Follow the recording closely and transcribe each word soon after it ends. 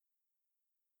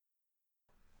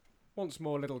Once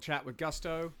more little chat with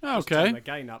Gusto. Okay. Just turn the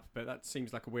gain up, but that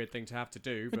seems like a weird thing to have to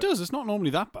do. It does. It's not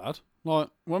normally that bad. Like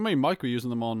when me and Mike were using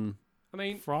them on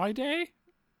Friday,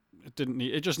 it didn't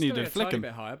need. It just needed a flicking. A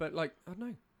bit higher, but like I don't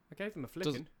know. I gave them a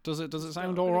flicking. Does it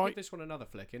sound all right? Give this one another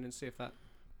flicking and see if that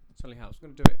suddenly helps. I'm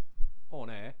going to do it on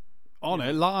air. On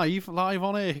air, live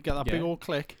on air. Get that big old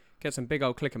click. Get some big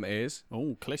old click in my ears.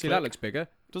 Oh, click. See, that looks bigger.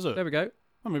 Does it? There we go.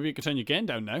 Well, maybe you can turn your gain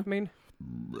down now. I mean,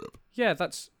 yeah,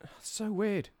 that's so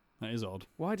weird. That is odd.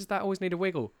 Why does that always need a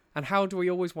wiggle? And how do we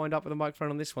always wind up with a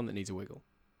microphone on this one that needs a wiggle?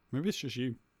 Maybe it's just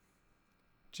you.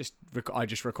 I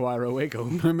just require a wiggle.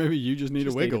 Maybe you just need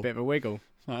a wiggle. Need a bit of a wiggle.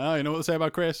 Oh, you know what they say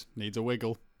about Chris? Needs a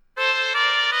wiggle.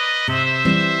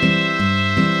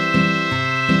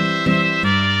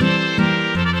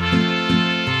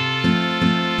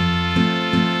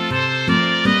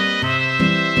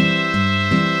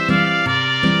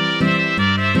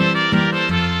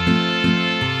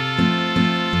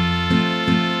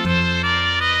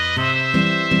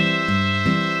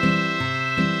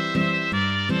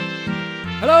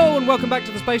 Hello and welcome back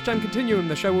to the Space Jam Continuum,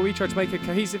 the show where we try to make a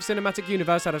cohesive cinematic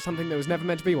universe out of something that was never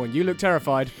meant to be one. You look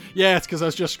terrified. Yeah, it's because I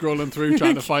was just scrolling through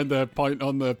trying to find the point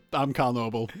on the Amcar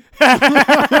Noble.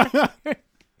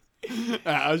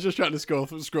 I was just trying to scroll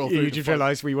through. You just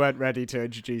realised we weren't ready to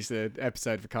introduce the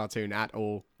episode of a cartoon at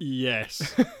all.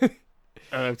 Yes.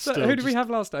 So who did we have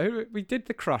last time? We did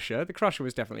the Crusher. The Crusher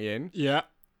was definitely in. Yeah.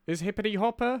 Is Hippity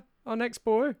Hopper our next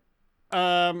boy?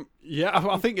 Yeah,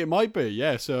 I think it might be.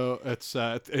 Yeah, so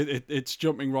it's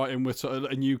jumping right in with sort of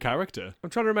a new character. I'm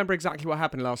trying to remember exactly what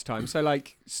happened last time. So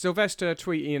like Sylvester,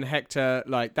 Tweety, and Hector,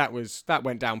 like that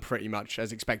went down pretty much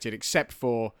as expected, except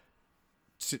for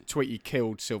Tweety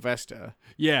killed Sylvester.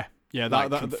 Yeah,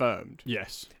 that confirmed.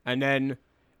 Yes, and then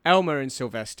Elmer and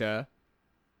Sylvester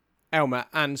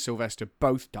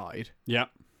both died. Yeah.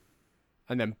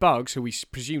 And then Bugs, who we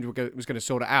presumed was going to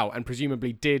sort it out, and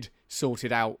presumably did sort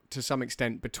it out to some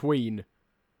extent between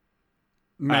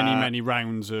many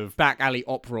rounds of back alley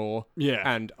uproar. Yeah.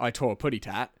 And I tore a putty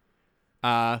tat.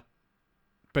 But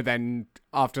then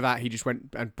after that, he just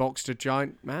went and boxed a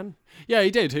giant man. Yeah, he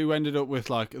did. Who ended up with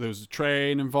there was a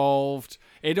train involved.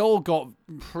 It all got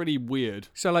pretty weird.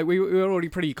 So we were already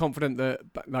pretty confident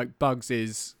that Bugs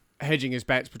is hedging his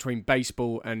bets between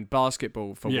baseball and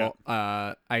basketball for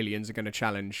what aliens are going to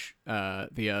challenge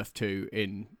the Earth to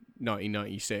in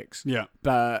 1996. Yeah.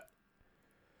 But,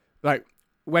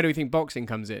 where do we think boxing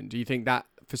comes in? Do you think that,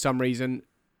 for some reason,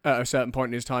 at a certain point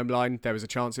in his timeline, there was a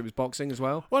chance it was boxing as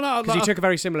well? Well, no. Because he took a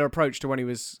very similar approach to when he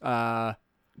was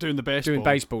doing the baseball. Doing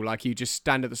baseball. You just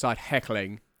stand at the side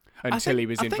heckling until he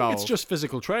was involved. I think it's just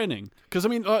physical training. Because, I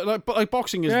mean,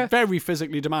 boxing is very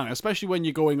physically demanding, especially when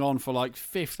you're going on for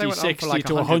 50, 60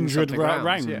 to 100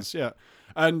 rounds. Yeah.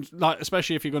 And,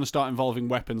 especially if you're going to start involving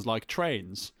weapons like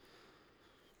trains.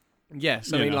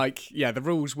 Yes, I mean, the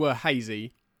rules were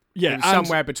hazy. Yeah.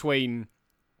 Somewhere between,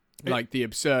 the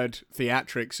absurd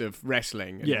theatrics of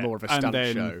wrestling and more of a stunt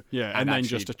show. Yeah, and then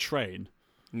just a train.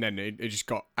 And then it just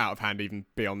got out of hand even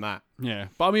beyond that. Yeah.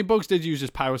 But, I mean, Bugs did use his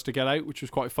powers to get out, which was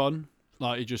quite fun.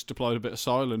 He just deployed a bit of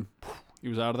soil and he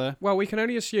was out of there. Well, we can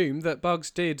only assume that Bugs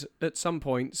did, at some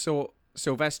point, sort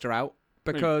Sylvester out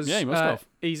because he must have.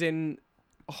 He's in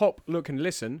Hop, Look and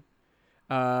Listen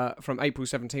from April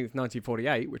 17th,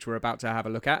 1948, which we're about to have a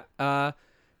look at. And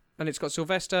it's got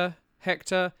Sylvester,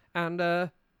 Hector, and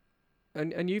a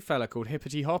new fella called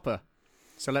Hippity Hopper.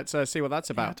 So let's see what that's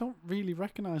about. I don't really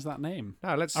recognise that name.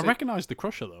 No, let's. I recognise the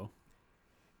Crusher though.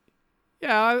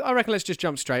 Yeah, I reckon let's just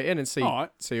jump straight in and see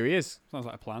who he is. Sounds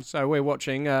like a plan. So we're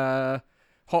watching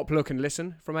Hop, Look and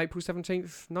Listen from April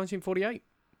 17th, 1948.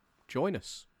 Join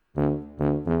us.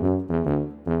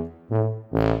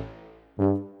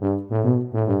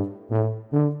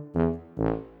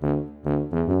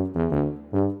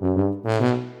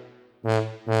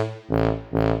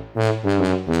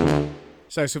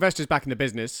 So Sylvester's back in the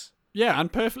business. Yeah,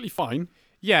 and perfectly fine.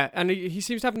 Yeah, and he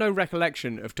seems to have no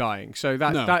recollection of dying. So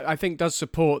that I think does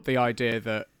support the idea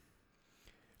that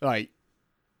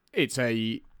it's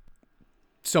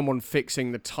someone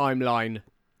fixing the timeline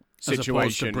situation as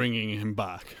opposed to bringing him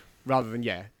back, rather than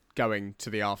going to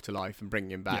the afterlife and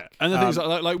bringing him back. Yeah. And the things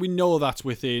we know that's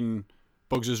within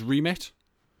Bugs's remit.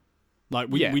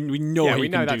 We know he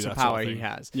can that's do that a power sort of he thing.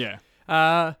 has. Yeah.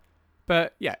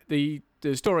 But yeah, the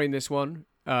story in this one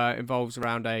involves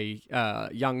around a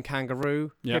young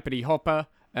kangaroo, Hippity Hopper,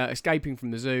 escaping from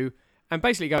the zoo and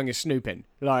basically going a snooping.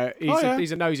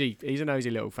 He's a nosy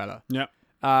little fella. Yeah.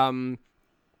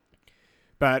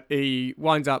 But he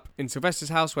winds up in Sylvester's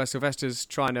house where Sylvester's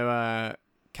trying to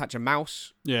catch a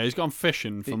mouse. Yeah, he's gone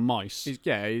fishing for mice. He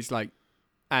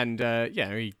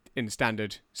in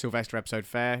standard Sylvester episode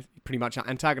fare, he pretty much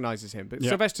antagonises him. But Yeah.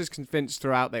 Sylvester's convinced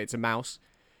throughout that it's a mouse.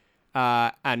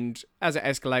 And as it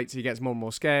escalates, he gets more and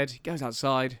more scared. He goes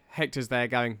outside. Hector's there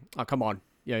going, "Oh, come on.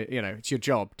 You know, it's your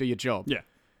job. Do your job. Yeah.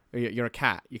 You're a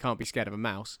cat. You can't be scared of a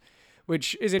mouse."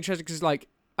 Which is interesting because, like,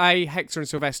 Hector and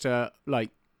Sylvester,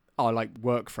 like, are like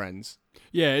work friends.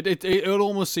 Yeah, it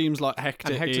almost seems like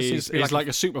Hector seems to be is like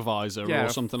a supervisor or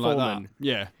something like that.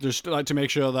 Yeah, just like to make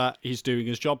sure that he's doing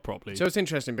his job properly. So it's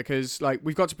interesting because, like,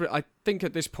 we've got to... I think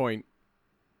at this point,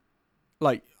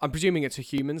 like, I'm presuming it's a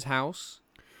human's house.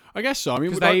 I guess so. I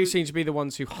mean, because they seem to be the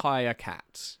ones who hire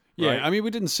cats. Right? Yeah, I mean, we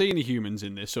didn't see any humans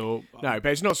in this, so... No,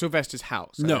 but it's not Sylvester's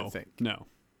house, I don't think. No.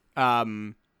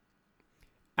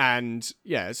 And,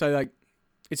 yeah, so, like,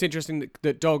 it's interesting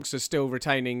that dogs are still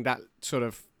retaining that sort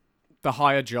of... the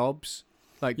higher jobs.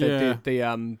 Like,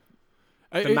 the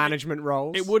management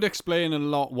roles. It would explain a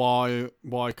lot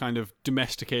why kind of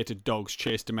domesticated dogs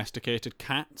chase domesticated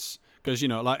cats. Because, you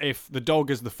know, like, if the dog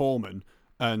is the foreman...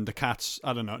 and the cat's,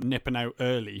 I don't know, nipping out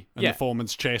early, and the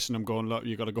foreman's chasing them going, "Look,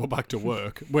 you got to go back to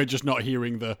work." We're just not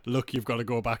hearing the, "Look, you've got to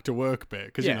go back to work" bit,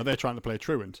 because, you know, they're trying to play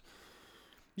truant.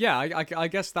 Yeah, I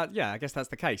guess that, I guess that's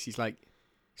the case. It's like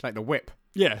the whip.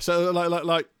 Yeah, so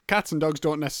like cats and dogs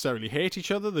don't necessarily hate each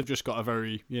other. They've just got a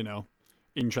very, you know,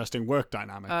 interesting work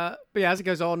dynamic. But yeah, as it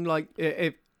goes on, like,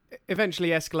 it eventually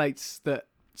escalates that,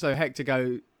 so Hector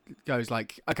goes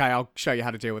like, "Okay, I'll show you how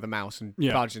to deal with a mouse," and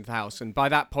barges into the house. And by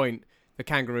that point, the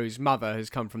kangaroo's mother has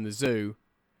come from the zoo,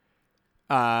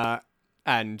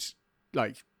 and,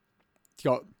 like,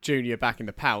 got Junior back in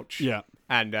the pouch. Yeah.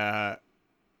 And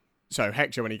so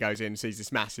Hector, when he goes in, sees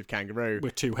this massive kangaroo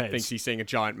with 2 heads. Thinks he's seeing a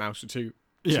giant mouse with two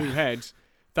heads.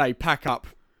 They pack up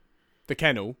the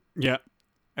kennel. Yeah.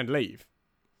 And leave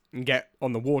and get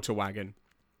on the water wagon.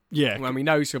 Yeah. When we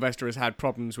know Sylvester has had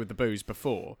problems with the booze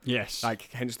before. Yes. Like,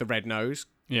 hence the red nose.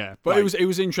 Yeah. But it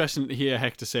was interesting to hear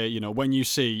Hector say, you know, when you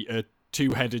see a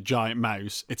 2-headed giant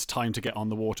mouse, it's time to get on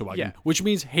the water wagon. Yeah. Which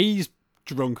means he's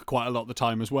drunk quite a lot of the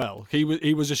time as well. He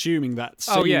was assuming that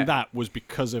that was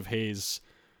because of his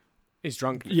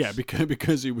drunkenness. Yeah,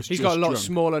 because he was He's just got a lot drunk.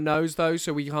 smaller nose, though,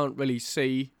 so we can't really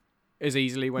see as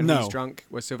easily when he's drunk.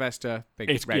 Where Sylvester, big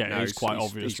red nose. It's quite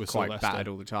obvious he's with quite Sylvester. battered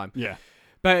all the time. Yeah.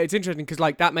 But it's interesting because,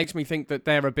 like, that makes me think that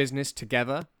they're a business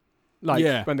together.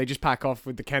 Like, when they just pack off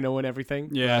with the kennel and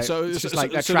everything. Yeah, right? so it's just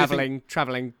like they're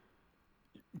traveling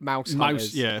mouse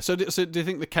hunters. Yeah. So do you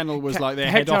think the kennel was like their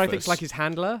Hector, head office? I think, is like his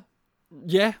handler.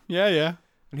 Yeah.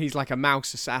 And he's like a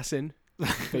mouse assassin.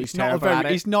 He's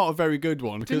He's not a very good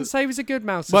one. Didn't say he was a good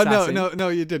mouse assassin. No,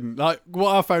 you didn't. Like,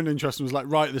 what I found interesting was, like,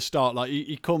 right at the start, like,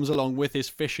 he comes along with his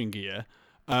fishing gear,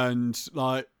 and,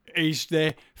 like, he's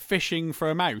there fishing for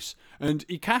a mouse, and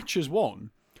he catches one,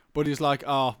 but he's like,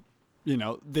 you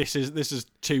know, this is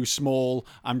too small.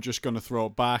 I'm just going to throw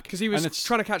it back. Because he was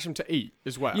trying to catch him to eat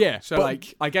as well. Yeah. So,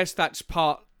 like, I guess that's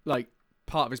part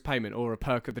of his payment or a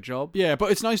perk of the job. Yeah,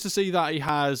 but it's nice to see that he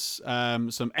has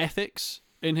some ethics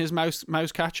in his mouse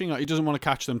catching. Like, he doesn't want to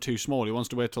catch them too small. He wants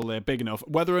to wait till they're big enough.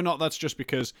 Whether or not that's just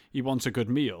because he wants a good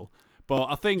meal. But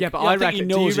I think, I think he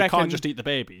knows he can't just eat the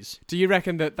babies. Do you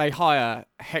reckon that they hire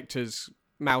Hector's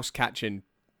mouse catching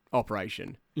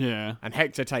operation? Yeah. And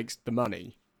Hector takes the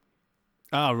money.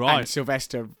 Oh, right. And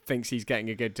Sylvester thinks he's getting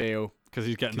a good deal. Because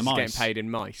he's getting the mice. He's getting paid in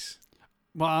mice.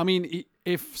 Well, I mean,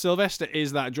 if Sylvester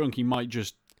is that drunk, he might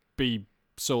just be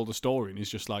sold a story, and he's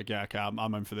just like, yeah, okay,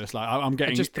 I'm in for this. Like, I'm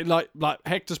getting like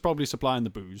Hector's probably supplying the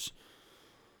booze.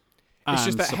 It's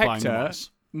just that Hector,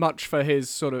 much though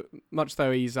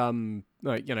he's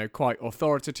like, you know, quite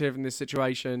authoritative in this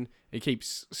situation, he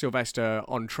keeps Sylvester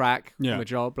on track on the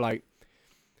job. Like,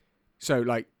 so,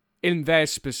 like, in their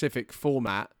specific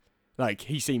format, like,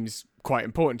 he seems quite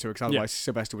important to it, because otherwise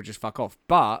Sylvester would just fuck off.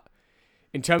 But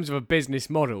in terms of a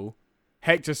business model,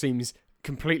 Hector seems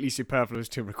completely superfluous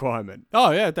to requirement. Oh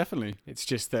yeah, definitely. It's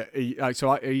just that he's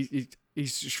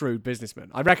a shrewd businessman.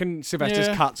 I reckon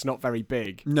Sylvester's cut's not very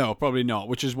big. No, probably not.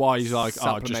 Which is why he's like,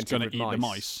 just going to eat the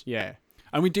mice. Yeah.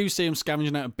 And we do see him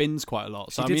scavenging out of bins quite a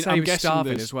lot. So he did say he was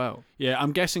starving as well. Yeah,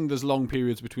 I'm guessing there's long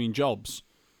periods between jobs.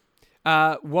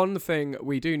 One thing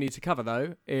we do need to cover,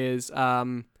 though, is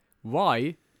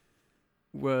why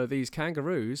were these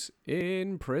kangaroos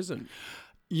in prison?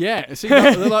 Yeah, see,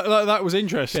 that was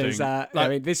interesting. I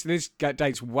mean, this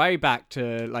dates way back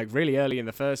to, like, really early in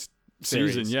the first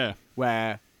season,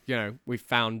 where, you know, we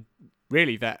found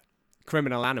really that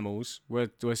criminal animals were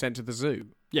sent to the zoo.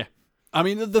 Yeah. I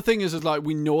mean, the thing is like,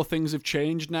 we know things have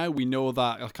changed now. We know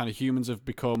that kind of humans have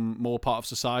become more part of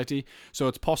society. So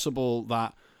it's possible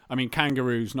that, I mean,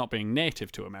 kangaroos not being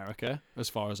native to America, as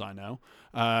far as I know.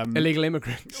 Illegal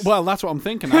immigrants. Well, that's what I'm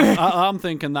thinking. I'm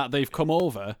thinking that they've come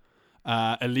over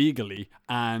illegally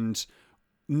and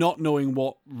not knowing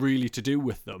what really to do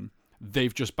with them,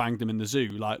 they've just banged them in the zoo,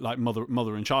 like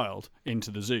mother and child into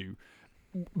the zoo.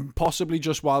 Possibly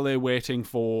just while they're waiting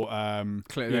for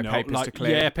papers to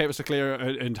clear. Yeah, papers to clear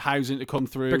and housing to come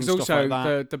through. Because and also stuff like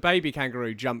that. the baby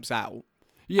kangaroo jumps out,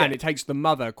 and it takes the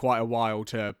mother quite a while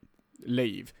to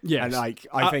leave. Yes. And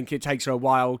I think it takes her a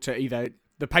while to either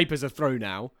the papers are through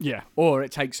now, or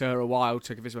it takes her a while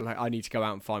to convince her I need to go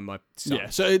out and find my son. Yeah.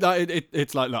 So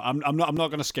it's like, look, I'm not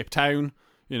going to skip town.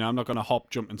 I'm not going to hop,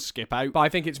 jump, and skip out. But I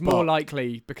think it's more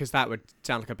likely, because that would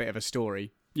sound like a bit of a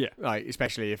story. Yeah. Like,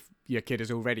 especially if your kid has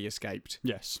already escaped.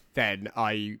 Yes. Then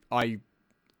I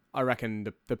reckon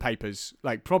the papers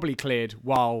probably cleared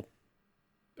while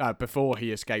before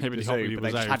he escaped the zoo, but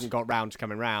they just hadn't got round to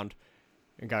coming round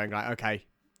and going okay,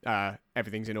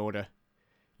 everything's in order.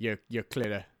 You're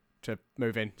clear to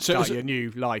move in, start your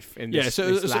new life in this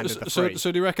land of the free.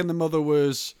 So do you reckon the mother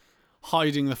was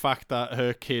hiding the fact that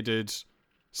her kid had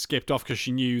skipped off because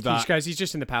she knew that... She goes, he's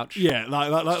just in the pouch. Yeah,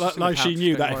 like she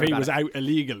knew that if he was out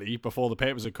illegally before the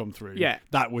papers had come through,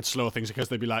 that would slow things, because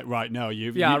they'd be like, right, no,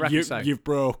 you've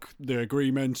broke the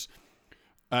agreement.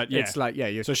 It's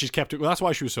so she's kept it... Well, that's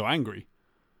why she was so angry.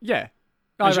 Yeah.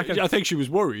 I think she was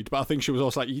worried, but I think she was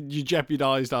also like, you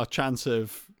jeopardised our chance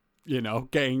of...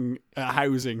 getting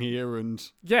housing here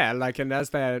and... Yeah, and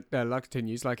as their luck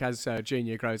continues, as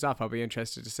Junior grows up, I'll be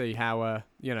interested to see how,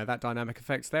 that dynamic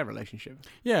affects their relationship.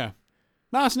 Yeah.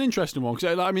 That's an interesting one,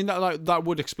 because, that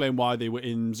would explain why they were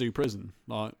in zoo prison.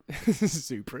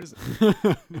 Zoo prison?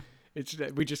 They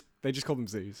just call them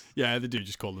zoos. Yeah, they do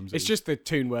just call them zoos. It's just the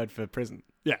toon word for prison.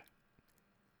 Yeah.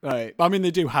 Right. I mean,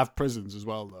 they do have prisons as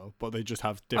well, though, but they just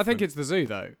have different... I think it's the zoo,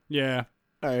 though. Yeah.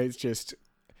 It's just...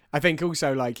 I think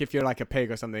also, if you're a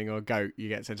pig or something or a goat, you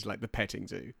get sent to the petting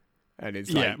zoo, and it's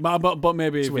but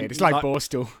maybe it's weird. It's like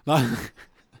Borstal.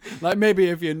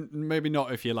 Maybe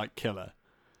not if you're killer.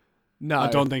 No, I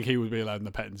don't think he would be allowed in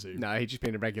the petting zoo. No, he'd just be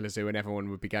in a regular zoo, and everyone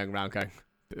would be going around going,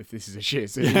 "This is a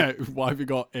shit zoo." Yeah, why have you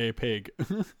got a pig?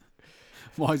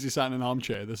 Why is he sat in an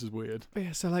armchair? This is weird. But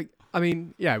yeah, so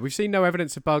we've seen no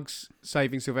evidence of bugs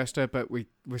saving Sylvester, but we're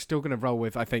still going to roll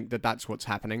with, I think, that's what's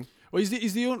happening. Well,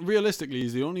 realistically,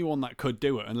 he's the only one that could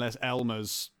do it, unless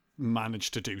Elmer's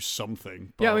managed to do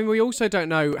something. But... Yeah, we also don't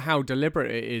know how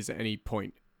deliberate it is at any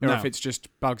point, or if it's just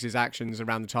Bugs' actions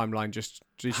around the timeline just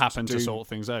happen to sort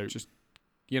things out. Just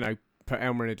put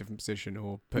Elmer in a different position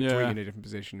or put Tweet in a different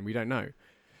position. We don't know.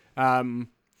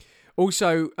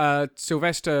 Also,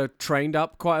 Sylvester trained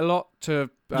up quite a lot to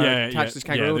catch this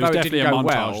kangaroo, although it didn't go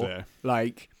well. There.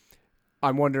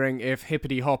 I'm wondering if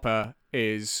Hippity Hopper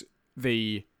is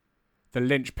the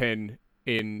linchpin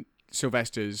in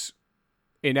Sylvester's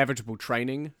inevitable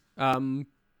training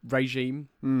regime.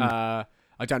 I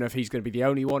don't know if he's going to be the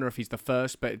only one or if he's the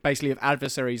first, but basically of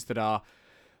adversaries that are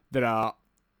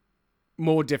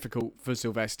more difficult for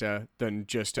Sylvester than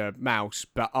just a mouse,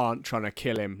 but aren't trying to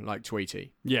kill him like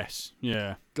Tweety. Yes,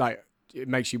 yeah. It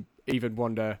makes you even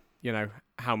wonder,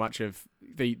 how much of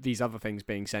these other things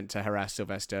being sent to harass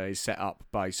Sylvester is set up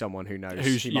by someone who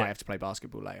knows he might have to play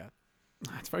basketball later.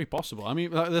 It's very possible. I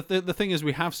mean, the thing is,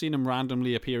 we have seen him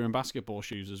randomly appear in basketball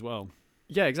shoes as well.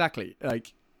 Yeah, exactly.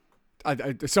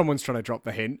 Someone's trying to drop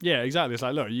the hint. Yeah, exactly. It's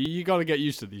look, you got to get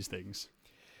used to these things.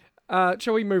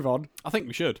 Shall we move on? I think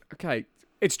we should. Okay.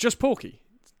 It's just Porky.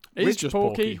 It's just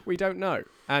Porky. We don't know.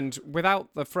 And without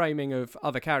the framing of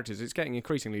other characters, it's getting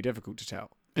increasingly difficult to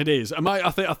tell. It is.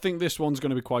 I think this one's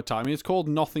going to be quite tight. I mean, it's called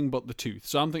Nothing But the Tooth,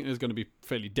 so I'm thinking it's going to be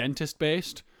fairly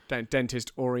dentist-based.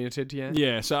 Dentist-oriented, yeah.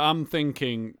 Yeah, so I'm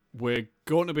thinking we're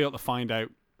going to be able to find out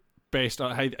based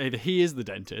on either he is the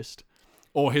dentist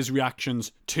or his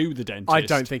reactions to the dentist. I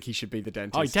don't think he should be the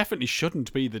dentist. I definitely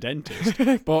shouldn't be the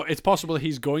dentist. But it's possible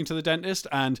he's going to the dentist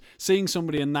and seeing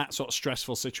somebody in that sort of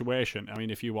stressful situation. I mean,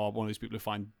 if you are one of these people who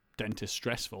find dentists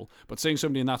stressful, but seeing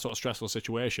somebody in that sort of stressful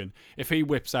situation, if he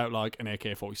whips out an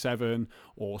AK-47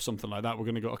 or something like that, we're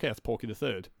going to go, okay, that's Porky the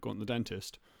Third going to the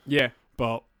dentist. Yeah.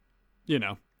 But,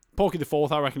 Porky the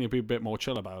Fourth, I reckon he'll be a bit more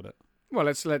chill about it. Well,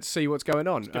 let's see what's going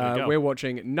on. We're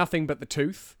watching Nothing But the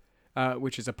Tooth,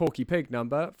 which is a Porky Pig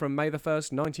number from May the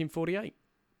 1st, 1948.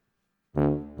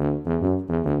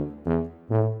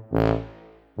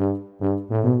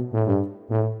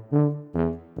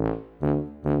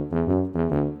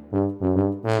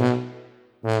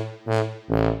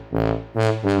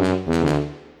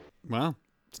 Well,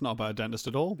 it's not about a dentist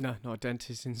at all. No, not a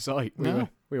dentist in sight. We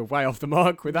were way off the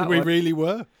mark with that We one. really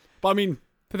were. But I mean...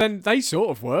 But then they sort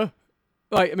of were.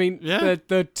 Like, I mean,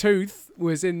 the tooth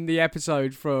was in the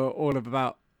episode for all of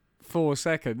about 4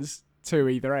 seconds to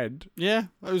either end. Yeah,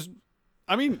 it was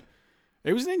an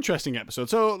interesting episode.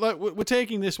 So, like, we're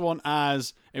taking this one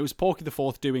as it was Porky the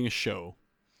Fourth doing a show.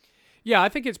 Yeah, I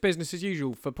think it's business as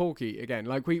usual for Porky again.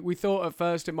 Like, we thought at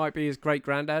first it might be his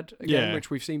great-granddad again, which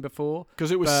we've seen before.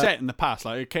 Because it was set in the past.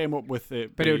 Like, it came up with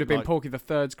it. But it would have been Porky the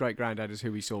Third's great-granddad is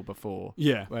who we saw before.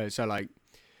 Yeah. So, like...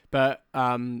 But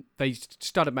they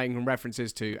started making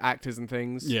references to actors and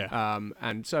things. Yeah.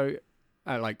 And so,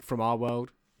 like, from our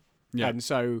world. Yeah. And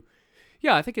so,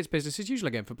 yeah, I think it's business as usual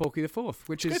again for Porky the Fourth,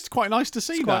 which is... It's quite nice to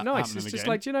see that. Quite nice. It's just again.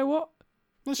 like, do you know what?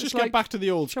 Let's just get back to the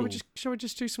old school. Shall we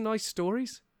just do some nice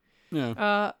stories?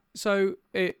 Yeah. So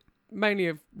it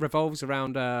mainly revolves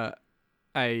around a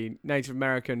Native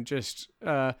American just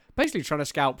basically trying to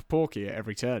scalp Porky at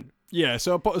every turn. Yeah,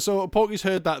 so Porky's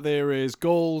heard that there is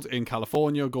gold in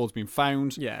California. Gold's been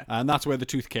found. Yeah, and that's where the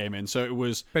tooth came in. So it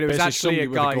was, but it was actually a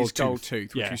guy's gold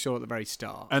tooth, which we saw at the very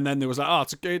start. And then there was like,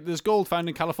 there's gold found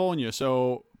in California.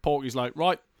 So Porky's like,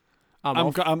 right,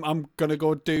 I'm gonna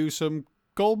go do some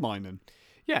gold mining.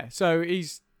 Yeah, so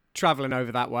he's traveling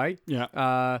over that way.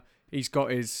 Yeah. He's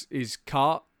got his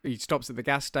cart. He stops at the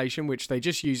gas station, which they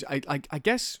just use, I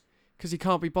guess, because he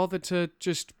can't be bothered to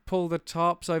just pull the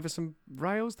tarps over some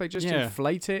rails. They just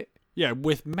inflate it. Yeah,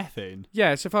 with methane.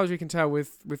 Yeah, so far as we can tell,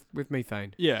 with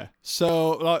methane. Yeah.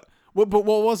 So, like, but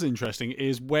what was interesting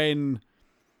is when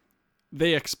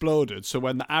they exploded. So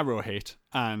when the arrow hit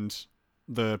and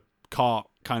the cart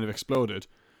kind of exploded,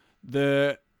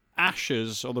 the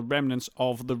ashes or the remnants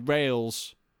of the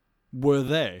rails were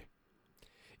there.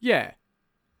 Yeah.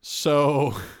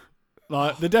 So,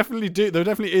 like, there definitely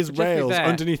is rails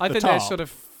underneath the top. I think they're sort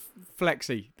of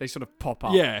flexy. They sort of pop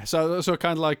up. Yeah, so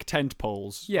kind of like tent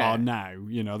poles are now.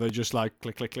 You know, they're just like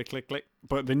click, click, click, click, click.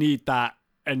 But they need that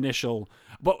initial...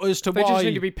 But as to they why... just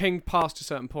need to be pinged past a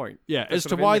certain point. Yeah, as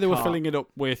to why they were filling it up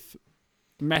with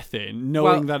methane,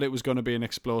 knowing that it was going to be an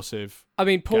explosive I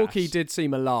mean, Porky gas. did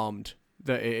seem alarmed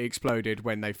that it exploded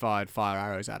when they fired fire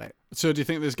arrows at it. So do you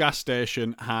think this gas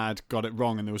station had got it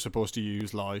wrong and they were supposed to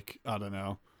use, like, I don't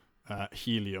know,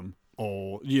 helium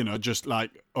or, you know, just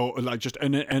just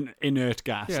an inert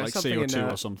gas, like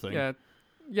CO2 or something?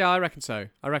 Yeah, I reckon so.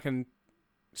 I reckon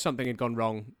something had gone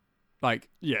wrong. Like,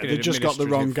 yeah, they just got the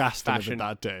wrong gas delivered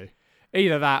that day.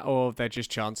 Either that or they're just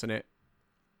chancing it.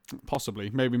 Possibly.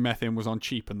 Maybe methane was on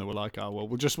cheap and they were like, oh, well,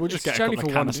 we'll just get a couple of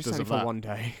canisters of that. For one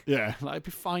day. Yeah, like, it'd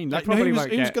be fine. Like, probably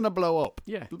who's going to blow up?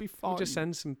 Yeah. It'll be fine. We'll just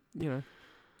send some,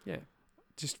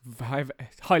 just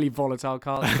highly volatile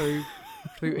cars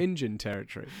through engine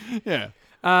territory. Yeah.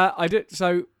 I did,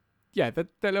 so, yeah, the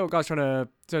little guy's trying to,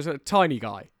 so it's a tiny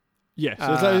guy. Yes,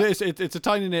 it's a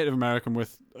tiny Native American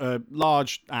with a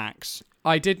large axe.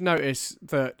 I did notice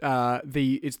that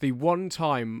it's the one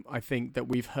time, I think, that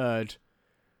we've heard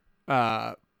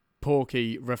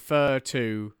Porky refer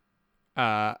to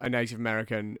a Native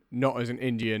American not as an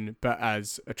Indian but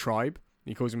as a tribe.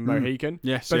 He calls him a Mohican.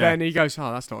 Yes, but then he goes,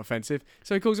 "Oh, that's not offensive."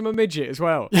 So he calls him a midget as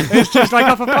well. It's just like,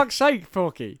 oh, for fuck's sake,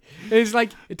 Porky. It's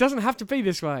like, it doesn't have to be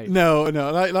this way. No.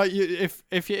 Like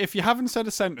if you haven't said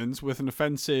a sentence with an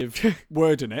offensive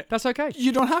word in it, that's okay.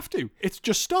 You don't have to. It's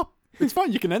just stop. It's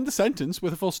fine. You can end the sentence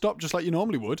with a full stop, just like you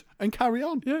normally would, and carry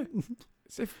on. Yeah.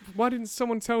 Why didn't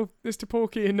someone tell this to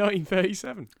Porky in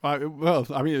 1937? Well,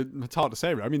 I mean, it's hard to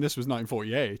say. Right? I mean, this was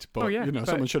 1948, but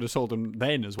someone should have told him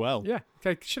then as well. Yeah,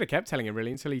 they should have kept telling him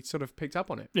really until he sort of picked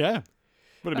up on it. Yeah,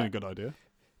 would have been a good idea.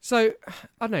 So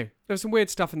I don't know. There's some weird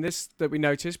stuff in this that we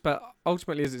noticed, but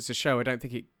ultimately, as it's a show, I don't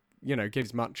think it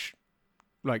gives much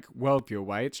like worldview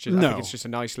away. It's just I think it's just a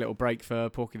nice little break for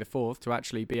Porky the Fourth to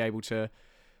actually be able to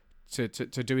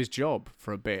do his job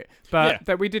for a bit. But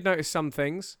that we did notice some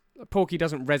things. Porky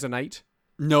doesn't resonate.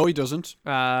 No, he doesn't.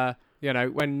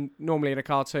 When normally in a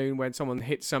cartoon, when someone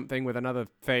hits something with another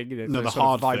thing, it sort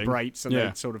of vibrates and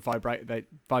they sort of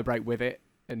vibrate with it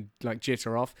and like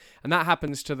jitter off. And that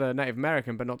happens to the Native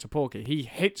American, but not to Porky. He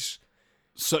hits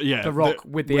the rock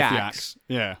with the axe.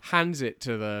 Yeah, hands it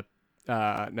to the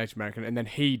Native American, and then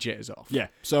he jitters off. Yeah.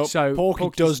 So Porky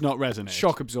does not resonate.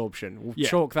 Shock absorption. We'll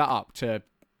chalk that up to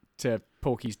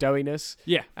Porky's doughiness.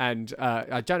 Yeah. And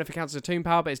I don't know if it counts as a toon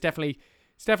power, but it's definitely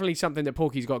something that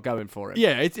Porky's got going for him.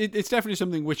 Yeah, it's definitely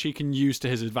something which he can use to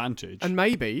his advantage. And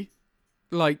maybe,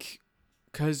 like,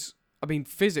 because, I mean,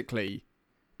 physically,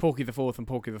 Porky the Fourth and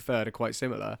Porky the Third are quite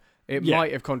similar. It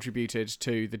might have contributed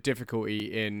to the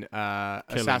difficulty in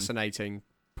assassinating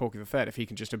Porky the Third if he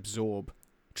can just absorb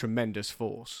tremendous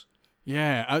force.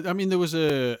 Yeah, I mean, there was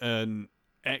an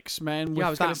X-Men with I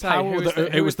was that gonna say, power.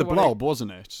 It was the Blob,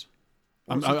 wasn't it?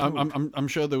 I'm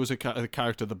sure there was a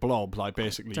character, the Blob, like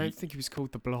basically. I don't think he was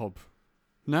called the Blob.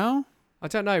 No? I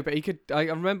don't know, but he could. I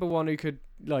remember one who could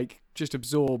like just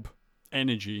absorb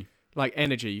energy,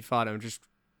 fire and just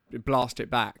blast it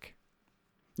back.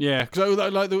 Yeah, because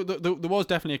like there was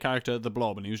definitely a character, the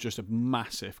Blob, and he was just a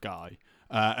massive guy,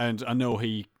 and I know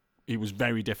he was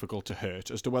very difficult to hurt.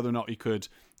 As to whether or not he could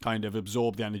kind of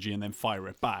absorb the energy and then fire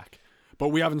it back, but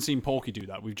we haven't seen Porky do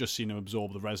that. We've just seen him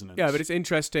absorb the resonance. Yeah, but it's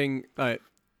interesting. It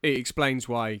explains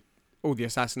why all the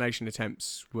assassination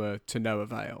attempts were to no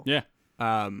avail. Yeah.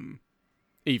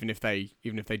 Even if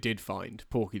they did find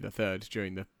Porky the Third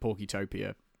during the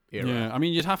Porkytopia era. Yeah, I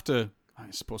mean, you'd have to,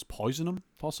 I suppose, poison him,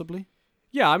 possibly.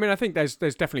 Yeah, I mean, I think there's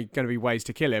definitely going to be ways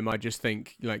to kill him. I just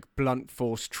think like blunt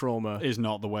force trauma is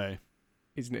not the way.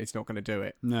 It's not going to do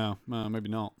it. No, maybe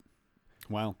not.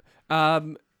 Well,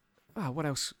 what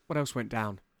else went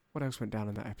down? What else went down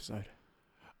in that episode?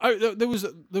 There was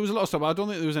a lot of stuff. I don't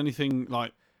think there was anything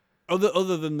like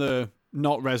other than the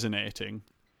not resonating.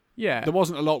 Yeah. There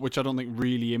wasn't a lot which I don't think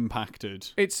really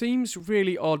impacted. It seems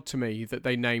really odd to me that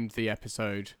they named the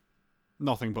episode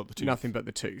Nothing But the Tooth. Nothing But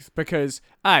the Tooth. Because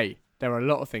A, there are a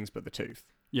lot of things but the tooth.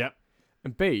 Yep.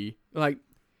 And B, like,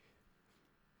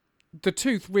 the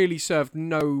tooth really served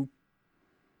no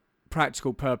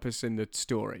practical purpose in the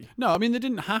story. No, I mean, they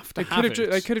didn't have to have it.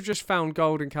 They could have just found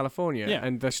gold in California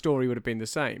and the story would have been the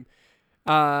same.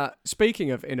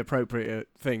 Speaking of inappropriate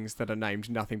things that are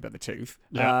named Nothing But the Tooth,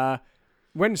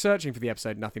 when searching for the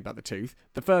episode Nothing But the Tooth,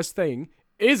 the first thing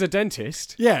is a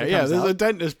dentist. Yeah, there's a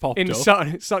dentist popped in up.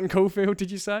 In Sutton Coldfield,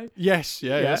 did you say? Yes,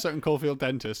 yeah, Sutton Coldfield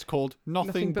dentist called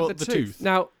Nothing But the Tooth.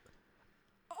 Now,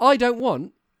 I don't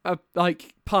want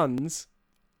puns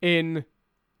in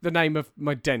the name of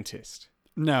my dentist.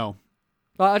 No.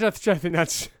 I don't think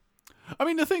that's... I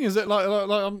mean, the thing is that like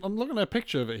I'm looking at a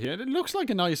picture of it here. It looks like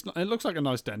a nice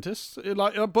dentist.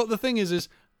 But the thing is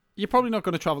you're probably not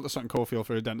going to travel to Sutton Coldfield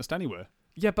for a dentist anywhere.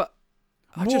 Yeah, but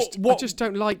I just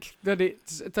don't like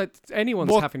that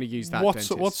anyone's having to use that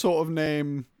dentist. What sort of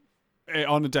name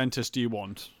on a dentist do you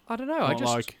want? I don't know.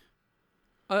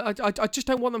 I just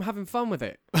don't want them having fun with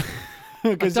it.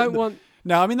 I don't want.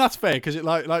 No, I mean that's fair because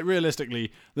like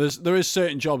realistically, there is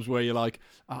certain jobs where you're like,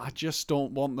 I just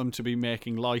don't want them to be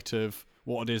making light of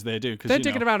what it is they do. Cause, they're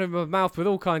digging around in my mouth with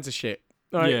all kinds of shit.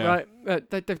 Right?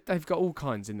 They've got all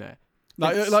kinds in there.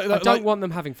 I don't want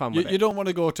them having fun with it. You don't want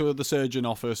to go to the surgeon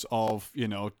office of,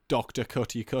 Dr.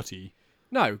 Cutty.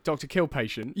 No, Dr. Kill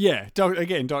Patient. Yeah,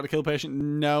 Dr. Kill Patient.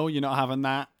 No, you're not having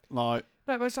that. No,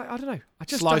 but it's like, I don't know. I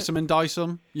just slice them and dice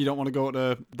them. You don't want to go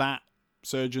to that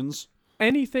surgeons.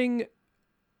 Anything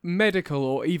medical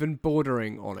or even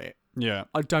bordering on it. Yeah,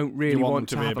 I don't really want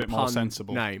them to be a bit more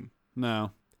sensible name.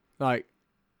 No,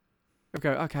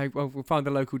 okay. Well, we'll find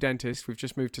the local dentist. We've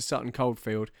just moved to Sutton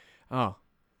Coldfield. Oh.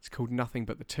 It's called Nothing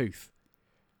But the Tooth.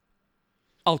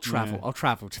 I'll travel. Yeah. I'll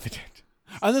travel to the dentist.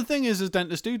 And the thing is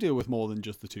dentists do deal with more than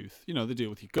just the tooth. They deal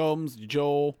with your gums, your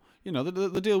jaw.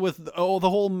 They deal with the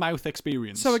whole mouth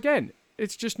experience. So again,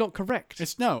 it's just not correct.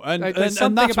 And that's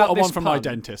what I want from my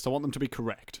dentist. I want them to be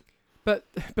correct. But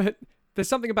there's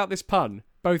something about this pun,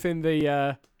 both in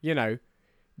the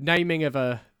naming of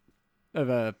a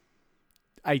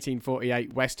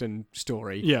 1848 Western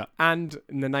story, and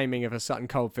in the naming of a Sutton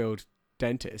Coldfield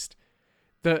dentist,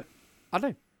 that I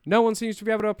don't know. No one seems to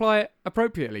be able to apply it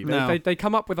appropriately. They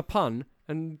come up with a pun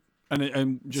and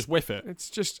just whiff it. It's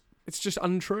just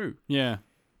untrue. Yeah,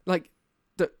 like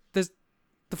there's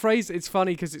the phrase "it's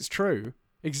funny because it's true"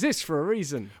 exists for a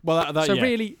reason. Well,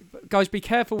 really, guys, be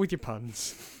careful with your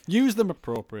puns. Use them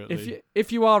appropriately.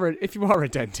 If you are a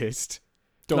dentist,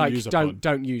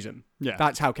 don't use them. Yeah,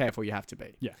 that's how careful you have to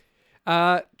be. Yeah.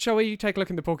 Shall we take a look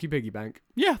in the Porky Piggy Bank?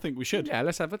 Yeah, I think we should. Yeah,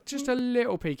 let's have just a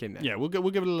little peek in there. Yeah, we'll give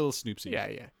it a little snoopsy.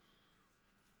 Yeah.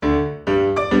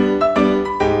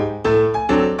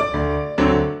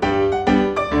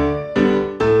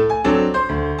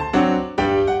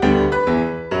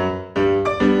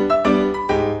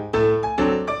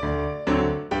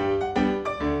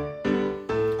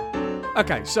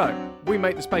 Okay, so we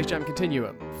make the Space Jam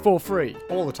Continuum for free.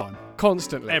 All the time.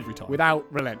 Constantly. Every time. Without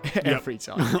relent. Every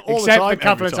time. Except the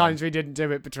couple of times we didn't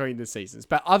do it between the seasons.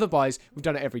 But otherwise, we've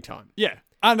done it every time. Yeah.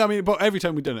 And I mean, but every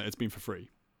time we've done it, it's been for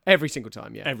free. Every single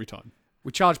time, yeah. Every time.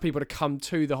 We charged people to come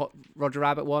to the Roger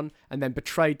Rabbit one and then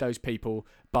betrayed those people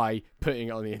by putting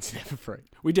it on the internet for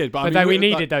free. We did, but we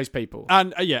needed those people.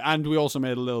 And and we also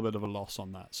made a little bit of a loss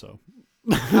on that, so.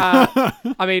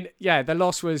 The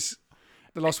loss was...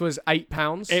 The loss was £8.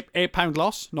 £8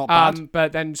 loss, not bad.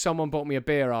 But then someone bought me a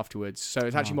beer afterwards, so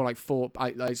it's actually more like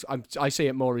 £4. I see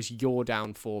it more as you're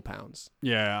down £4.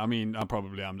 Yeah, I mean, I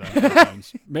probably am down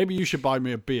 £4. Maybe you should buy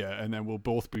me a beer, and then we'll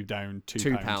both be down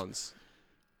 £2.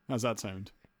 How's that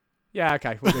sound? Yeah,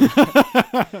 okay. We'll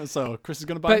do. So Chris is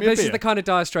going to buy me a beer. But this is the kind of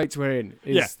dire straits we're in.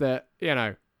 That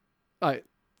like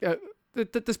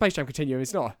the Space Jam Continuum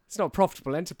is not a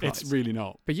profitable enterprise. It's really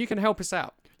not. But you can help us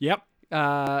out. Yep.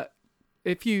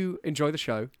 If you enjoy the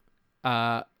show,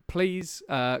 please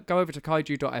go over to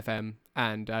kaiju.fm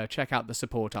and check out the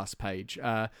Support Us page.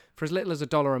 For as little as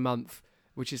 $1 a month,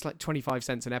 which is like 25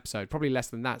 cents an episode, probably less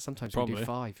than that. Sometimes we do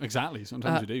 5. Exactly.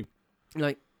 Sometimes we do.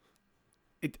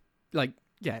 That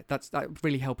would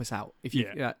really help us out.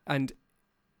 And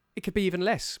it could be even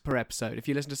less per episode if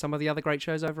you listen to some of the other great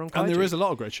shows over on Kaiju. And there is a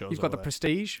lot of great shows. You've got The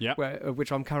Prestige,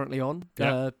 which I'm currently on,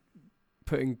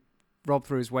 putting Rob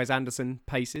through his Wes Anderson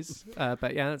paces.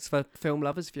 But yeah, that's for film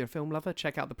lovers. If you're a film lover,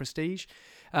 check out The Prestige.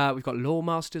 We've got Lore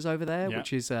Masters over there,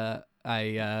 which is a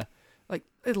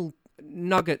little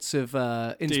nuggets of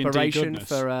inspiration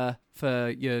for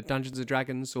your Dungeons and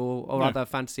Dragons or other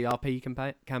fantasy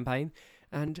RP campaign.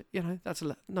 And that's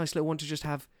a nice little one to just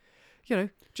have.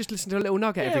 Just listen to a little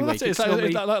nugget every week. It's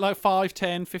like 5,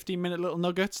 10, 15-minute little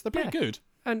nuggets. They're pretty good.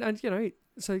 And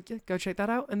go check that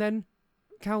out. And then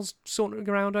Cal's sauntering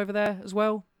around over there as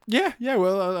well. Yeah.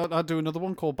 Well, I'll do another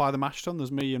one called By the Mash Tun.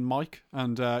 There's me and Mike,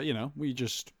 and we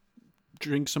just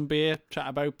drink some beer, chat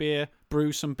about beer,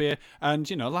 brew some beer. And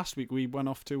last week we went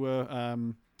off to a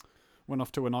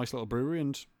nice little brewery,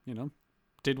 and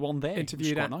did one there.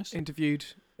 Interviewed quite nice. Interviewed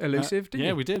Elusive, didn't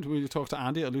you? We did. We talked to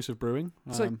Andy at Elusive Brewing.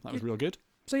 That was real good.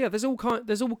 So yeah, there's all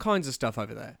kinds of stuff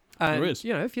over there. And, there is.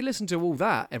 If you listen to all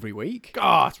that every week,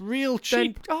 it's real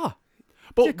cheap.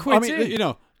 But I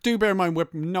mean, do bear in mind we're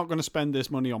not going to spend this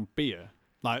money on beer.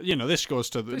 Like this goes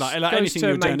to anything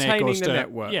you donate goes to the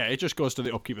network. Yeah, it just goes to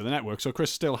the upkeep of the network. So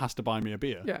Chris still has to buy me a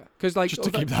beer. Yeah, because just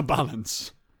to keep that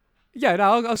balance. Yeah,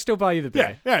 no, I'll still buy you the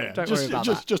beer. Yeah. Don't worry about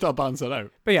that. Just I'll balance that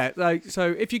out. But yeah, so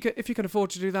if you can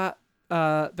afford to do that,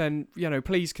 then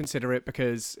please consider it,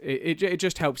 because it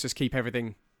just helps us keep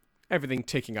everything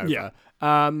ticking over. Yeah.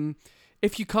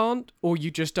 If you can't, or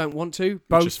you just don't want to,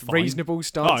 both reasonable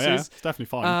stances. Oh yeah, it's definitely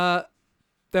fine.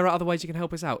 There are other ways you can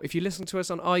help us out. If you listen to us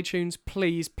on iTunes,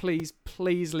 please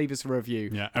leave us a review.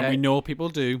 Yeah, and we know people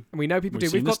do. And we know people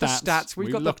do. We've got the stats.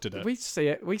 We've looked at it. We see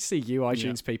it. We see you,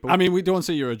 iTunes people. I mean, we don't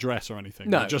see your address or anything.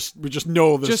 No. We just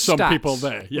know there's just some stats. people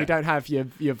there. Yeah. We don't have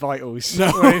your vitals. No,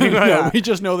 or anything like that. We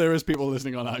just know there is people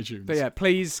listening on iTunes. But yeah,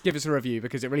 please give us a review,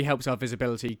 because it really helps our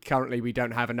visibility. Currently, we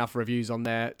don't have enough reviews on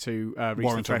there to reach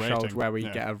warrant the threshold rating. where we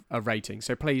get a rating.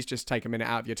 So please just take a minute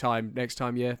out of your time next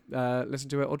time you listen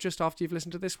to it, or just after you've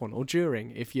listened to this one, or during,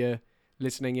 if you're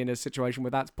listening in a situation where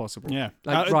that's possible. Yeah.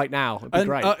 Right now, it'd be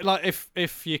great.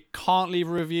 If you can't leave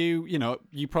a review,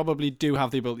 you probably do have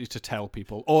the ability to tell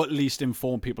people, or at least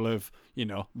inform people of,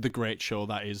 the great show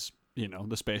that is,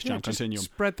 the Space Jam Continuum.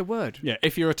 Spread the word. Yeah.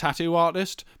 If you're a tattoo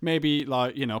artist, maybe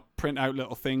print out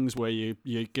little things where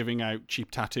you're giving out cheap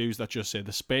tattoos that just say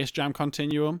the Space Jam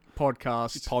Continuum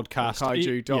podcast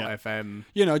kaiju.fm.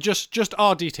 Just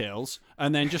our details,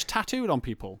 and then just tattoo it on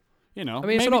people.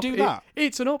 Maybe do that.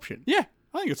 It's an option. Yeah,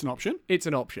 I think it's an option. It's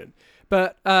an option.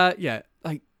 But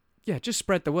just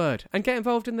spread the word and get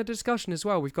involved in the discussion as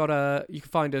well. We've got you can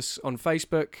find us on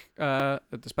Facebook at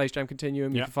the Space Jam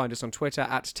Continuum. You can find us on Twitter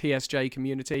at TSJ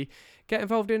Community. Get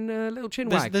involved in a little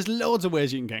chinwag. There's loads of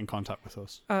ways you can get in contact with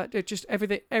us. Just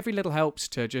every little helps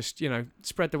to just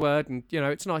spread the word, and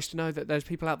it's nice to know that there's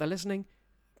people out there listening.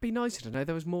 It'd be nicer to know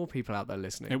there was more people out there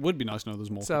listening. It would be nice to know there's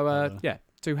more. So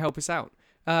do help us out.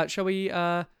 Shall we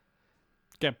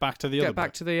get back to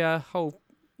the whole,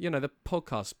 the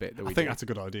podcast bit that we do? I think that's a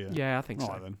good idea. Yeah, I think so.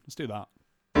 All right, then. Let's do that.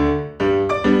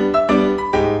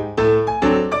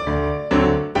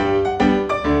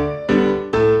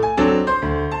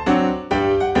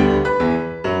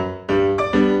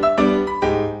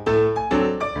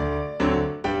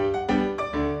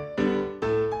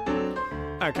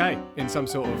 Okay, in some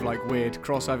sort of weird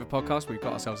crossover podcast, we've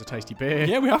got ourselves a tasty beer.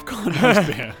 Yeah, we have got a nice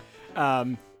beer.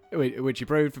 Which you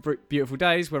brewed for Beautiful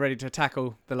Days. We're ready to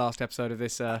tackle the last episode of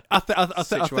this I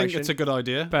think it's a good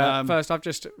idea. But first, I've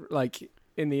just,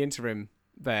 in the interim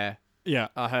there, yeah,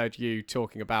 I heard you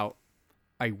talking about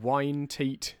a wine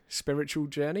teat spiritual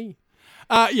journey.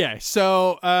 Yeah,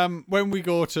 so when we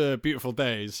go to Beautiful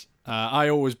Days, I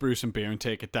always brew some beer and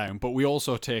take it down, but we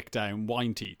also take down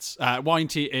wine teats. Wine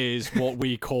teat is what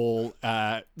we call,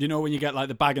 when you get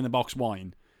the bag-in-the-box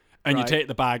wine, and you take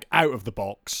the bag out of the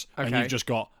box, and you've just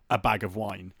got a bag of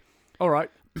wine. All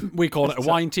right. We call it a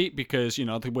wine teat because, you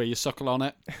know, the way you suckle on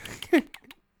it.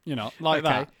 You know, like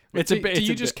that. Do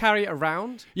you just carry it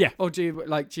around? Yeah. Or do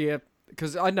you,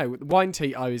 because I know, wine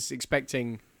teat, I was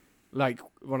expecting like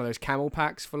one of those camel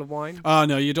packs full of wine. Oh,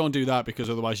 no, you don't do that because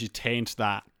otherwise you taint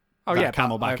that. That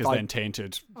camelback is then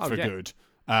tainted for good.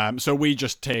 So we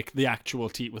just take the actual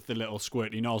teat with the little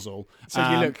squirty nozzle. So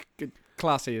you look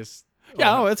classy as...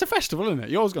 Yeah, it's a festival, isn't it?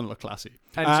 You're always going to look classy.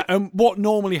 And what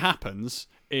normally happens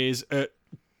is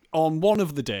on one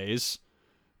of the days,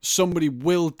 somebody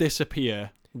will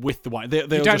disappear with the wine. You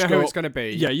don't know who it's going to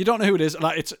be. Yeah, you don't know who it is.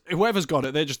 Like, it's whoever's got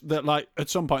it. They're like, at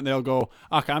some point they'll go,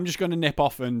 okay, I'm just going to nip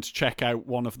off and check out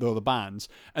one of the other bands,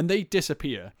 and they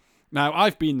disappear. Now,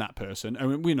 I've been that person,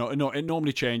 and we know it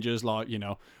normally changes. Like, you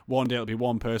know, one day it'll be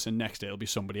one person, next day it'll be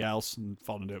somebody else, and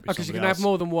following day it'll be somebody else. Because you can have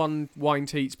more than one wine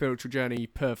teat spiritual journey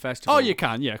per festival. Oh, you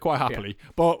can, yeah, quite happily.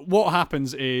 Yeah. But what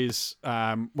happens is,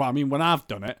 when I've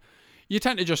done it, you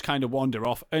tend to just kind of wander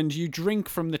off, and you drink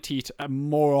from the teat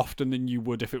more often than you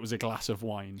would if it was a glass of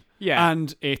wine. Yeah.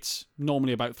 And it's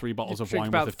normally about 3 bottles of wine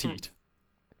with a teat.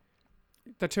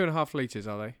 They're 2.5 litres,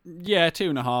 are they? Yeah,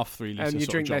 2.5, 3 litres. And you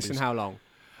drink this in how long?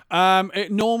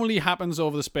 It normally happens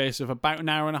over the space of about an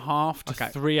hour and a half to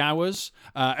 3 hours,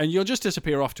 and you'll just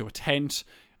disappear off to a tent,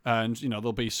 and, you know,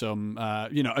 there'll be some,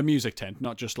 a music tent,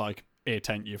 not just like a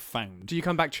tent you've found. Do you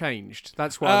come back changed?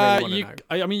 That's what I really want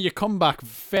to know. I mean, you come back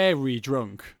very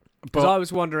drunk. Because I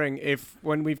was wondering if,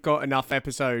 when we've got enough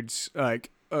episodes, like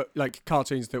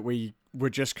cartoons that we were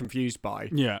just confused by,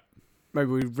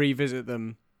 maybe we revisit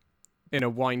them in a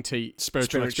wine teat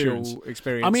spiritual experience.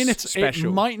 I mean, it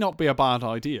might not be a bad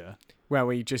idea. Where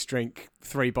we just drink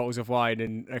 3 bottles of wine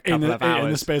in a couple of hours.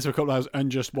 In the space of a couple of hours,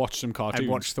 and just watch some cartoons. And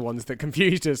watch the ones that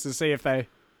confused us to see if they...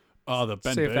 Oh, the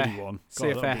Ben Birdie one. See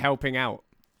if they're helping out.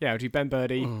 Yeah, we'll do Ben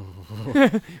Birdie.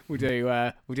 We'll do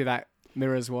that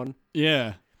Mirrors one.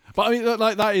 Yeah. But I mean,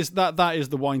 like that is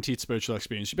the wine teat spiritual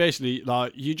experience. You basically,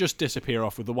 like, you just disappear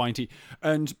off with the wine teat,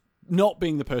 and not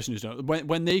being the person who's done it,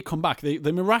 when they come back, they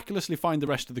miraculously find the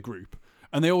rest of the group,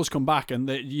 and they always come back, and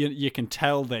you can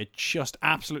tell they're just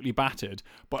absolutely battered,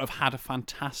 but have had a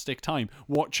fantastic time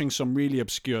watching some really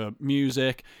obscure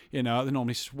music. You know, they're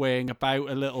normally swaying about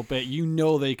a little bit. You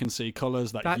know, they can see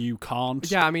colours that you can't.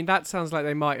 Yeah, I mean, that sounds like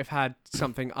they might have had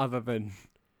something other than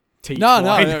teat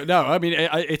wine. No. I mean,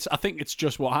 I think it's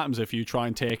just what happens if you try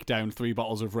and take down 3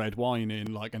 bottles of red wine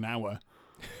in like an hour.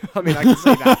 I mean, I can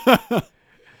see that.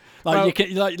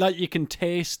 You can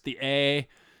taste the air.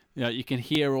 Yeah, you can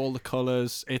hear all the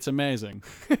colours. It's amazing.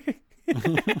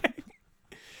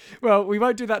 Well, we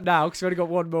won't do that now because we've only got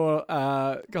one more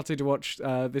cartoon to watch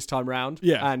this time round.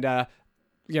 Yeah. And,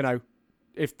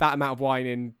 if that amount of wine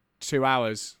in 2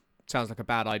 hours sounds like a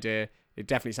bad idea, it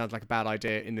definitely sounds like a bad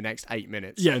idea in the next 8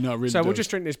 minutes. Yeah, no, it really So does. We'll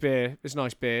just drink this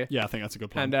nice beer. Yeah, I think that's a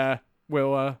good plan. And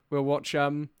we'll watch...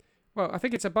 I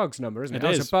think it's a Bugs number, isn't it?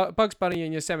 It is. It's a Bugs Bunny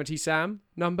and Yosemite Sam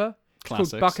number. Classics.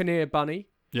 It's called Buccaneer Bunny.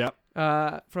 Yeah.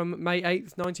 From May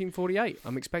 8th, 1948.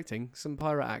 I'm expecting some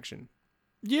pirate action.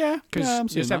 Yeah.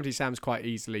 Because Yosemite Sam's quite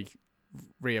easily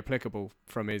reapplicable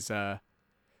from his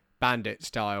bandit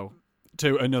style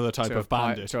to another type of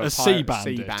bandit. A sea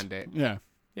bandit. Sea bandit. Yeah.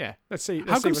 Yeah. Let's see.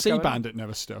 How come sea bandit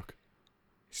never stuck?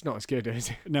 It's not as good, is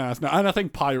it? No, it's not. And I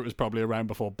think pirate was probably around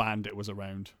before bandit was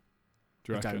around.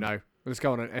 Do you reckon? I don't know. Let's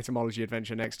go on an etymology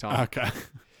adventure next time. Okay.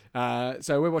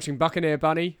 So we're watching Buccaneer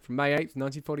Bunny from May 8th,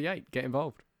 1948. Get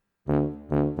involved.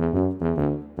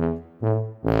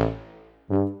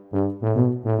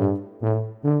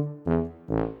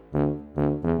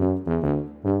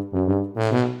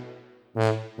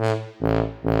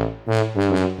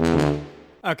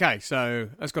 Okay, so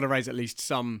that's got to raise at least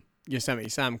some Yosemite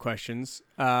Sam questions.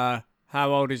 How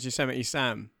old is Yosemite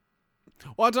Sam?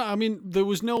 Well, there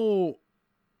was no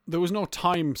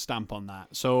time stamp on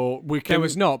that, so we can. There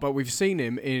was not, but we've seen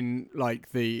him in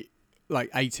the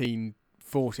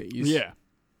 1840s. Yeah,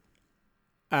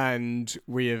 and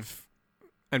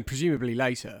presumably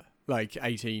later, the late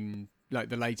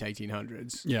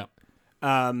 1800s. Yeah,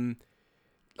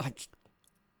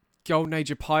 golden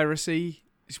age of piracy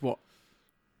is what,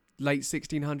 late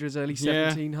 1600s, early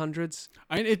 1700s.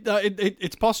 I mean,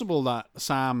 it's possible that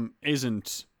Sam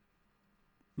isn't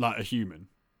like a human.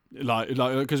 Like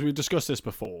because we've discussed this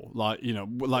before.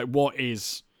 What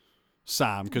is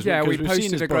Sam? We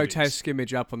posted a grotesque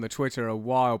image up on the Twitter a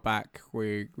while back.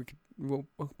 We'll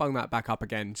bung that back up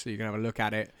again so you can have a look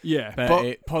at it. Yeah, but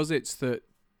it posits that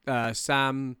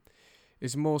Sam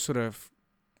is more sort of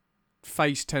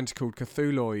face tentacled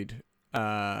Cthulhuoid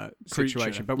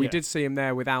situation, but we did see him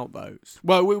there without those.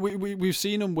 Well, we've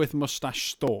seen him with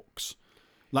mustache stalks.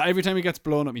 Like every time he gets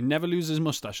blown up, he never loses his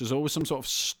mustache. There's always some sort of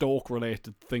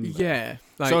stalk-related thing there.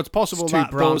 Yeah. So it's possible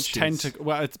that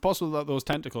those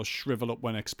tentacles shrivel up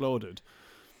when exploded.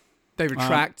 They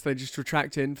retract. They just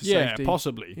retract in for safety. Yeah,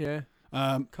 possibly. Yeah.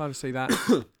 Kind of see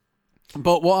that.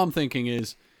 But what I'm thinking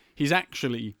is he's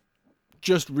actually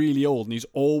just really old, and he's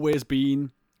always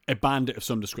been a bandit of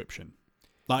some description.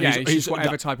 Like he's just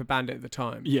whatever type of bandit at the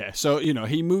time. Yeah, so,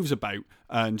 he moves about,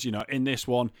 and, in this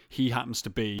one, he happens to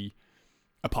be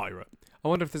a pirate. I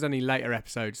wonder if there's any later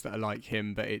episodes that are like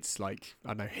him, but it's like, I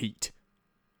don't know, Heat.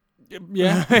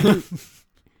 Yeah.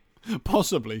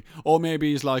 Possibly. Or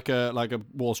maybe he's like a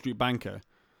Wall Street banker.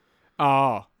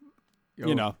 Oh.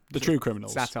 The true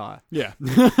criminals. Satire. Yeah.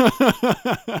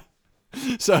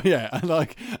 So, yeah,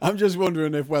 I'm just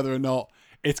wondering if whether or not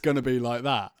it's going to be like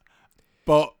that.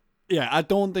 But, yeah, I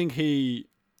don't think he's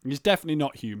definitely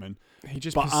not human. He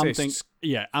just persists.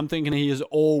 I'm thinking he's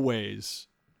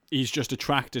just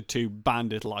attracted to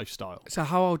bandit lifestyle. So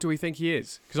how old do we think he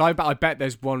is? Because I bet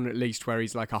there's one at least where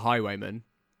he's like a highwayman.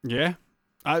 Yeah.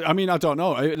 I mean, I don't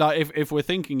know. Like, if we're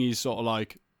thinking he's sort of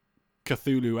like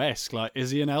Cthulhu-esque, like, is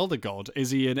he an elder god?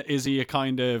 Is he a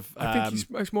kind of? I think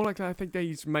it's more like that. I think that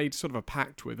he's made sort of a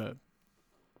pact with an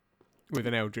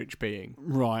eldritch being,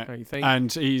 right? Don't you think?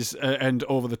 And and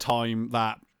over the time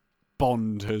that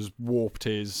bond has warped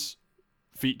his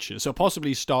features, so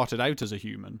possibly he started out as a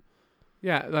human.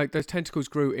 Yeah, like those tentacles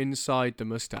grew inside the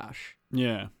mustache.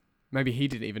 Yeah, maybe he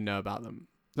didn't even know about them.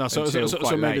 No, so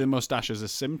maybe the mustache is a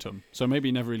symptom. So maybe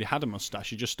he never really had a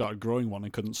mustache. He just started growing one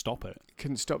and couldn't stop it.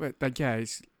 Like, yeah,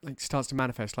 it's like starts to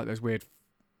manifest like those weird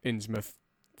Innsmouth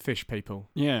fish people.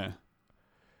 Yeah.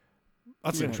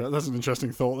 That's an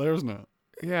interesting thought there, isn't it?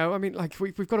 Yeah, I mean, like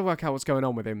we've got to work out what's going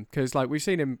on with him, because like we've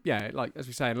seen him, like as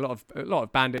we say, in a lot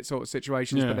of bandit sort of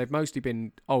situations, but they've mostly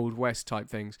been Old West type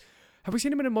things. Have we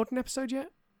seen him in a modern episode yet?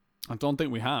 I don't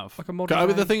think we have. Like a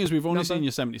modern. The thing is, we've only seen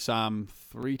Yosemite Sam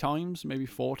 3 times, maybe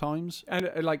 4 times, and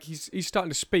like he's starting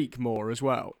to speak more as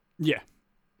well. Yeah,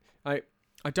 I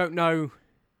don't know,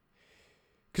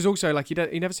 because also like he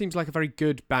never seems like a very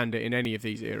good bandit in any of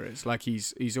these eras. Like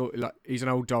he's an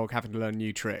old dog having to learn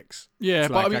new tricks. Yeah,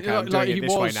 but like, I mean, I'm doing it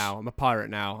this way now. I'm a pirate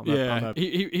now.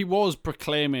 He was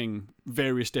proclaiming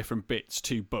various different bits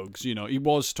to Bugs. He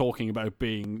was talking about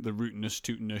being the rootinest,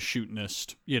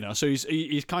 tootinest, shootinest. So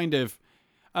he's kind of,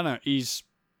 I don't know, he's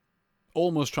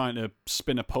almost trying to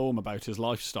spin a poem about his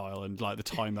lifestyle and like the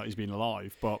time that he's been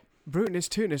alive. But rootinest,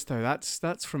 tootinest though,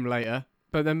 that's from later.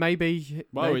 But then maybe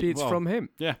it's from him.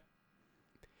 Yeah.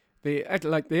 The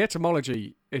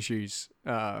etymology issues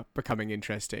are becoming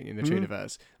interesting in the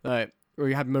Tooniverse. Like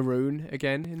we had maroon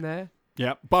again in there.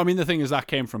 Yeah, but I mean the thing is that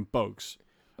came from Bugs.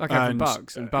 From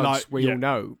Bugs, and Bugs all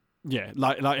know. Yeah,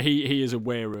 like he is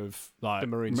aware of like the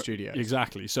Marine Studios.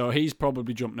 Exactly. So he's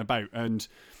probably jumping about, and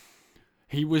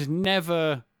he was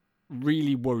never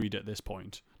really worried at this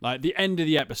point. Like the end of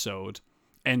the episode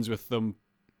ends with them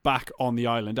back on the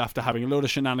island after having a load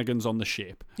of shenanigans on the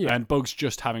ship, and Bugs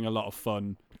just having a lot of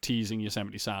fun teasing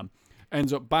Yosemite Sam.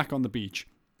 Ends up back on the beach.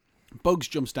 Bugs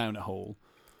jumps down a hole.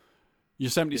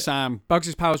 Yosemite Sam.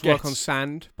 Bugs' powers work on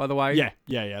sand, by the way.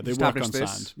 Yeah. They work on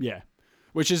sand. Yeah.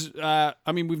 Which is, I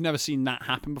mean, we've never seen that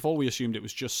happen before. We assumed it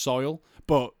was just soil,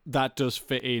 but that does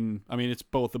fit in. I mean, they're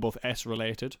both S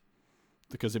related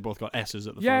because they both got S's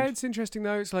at the front. Yeah, it's interesting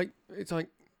though. It's like,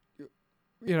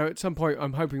 at some point,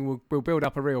 I'm hoping we'll build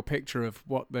up a real picture of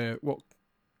what the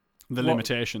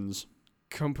limitations,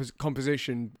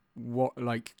 composition,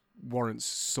 warrants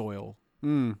soil.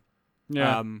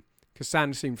 Yeah. Because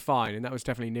sand seemed fine, and that was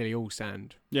definitely nearly all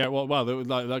sand. Yeah, well, they were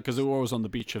like that because they were always on the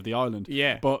beach of the island.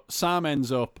 Yeah. But Sam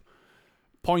ends up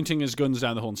pointing his guns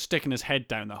down the hole and sticking his head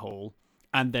down the hole,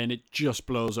 and then it just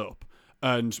blows up.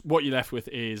 And what you're left with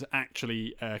is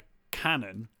actually a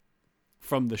cannon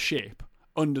from the ship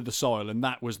under the soil, and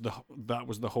that was the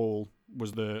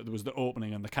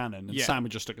opening and the cannon. And Sam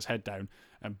had just stuck his head down,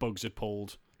 and Bugs had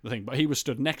pulled the thing, but he was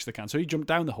stood next to the cannon, so he jumped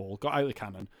down the hole, got out of the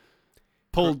cannon.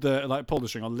 Pulled the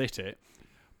string on, lit it,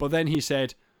 but then he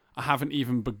said, "I haven't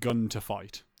even begun to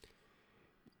fight."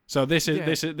 So this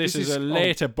is a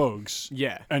later Bugs,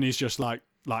 and he's just like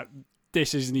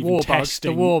this isn't even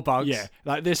testing the war bugs. Yeah,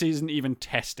 like this isn't even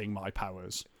testing my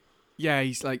powers. Yeah,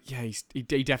 he's like, he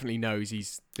definitely knows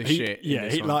he's the shit. Yeah,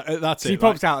 that's it. He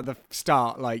pops out at the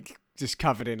start just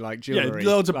covered in jewelry. Yeah,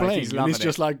 loads of bling. He's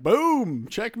just like, boom,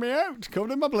 check me out,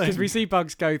 covered in my bling. Because we see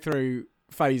Bugs go through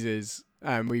phases.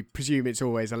 We presume it's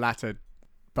always a latter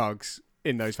Bugs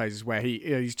in those phases where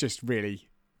he's just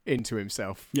really into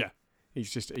himself. Yeah,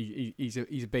 he's just he's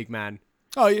a big man.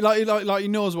 Oh, he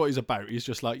knows what he's about. He's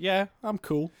just like, yeah, I'm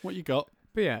cool. What you got?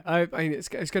 But yeah, I mean, it's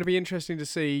going to be interesting to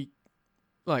see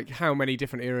like how many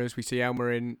different eras we see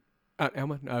Elmer in.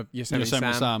 Yosemite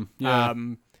Sam. Yeah.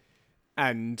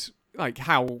 And like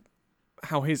how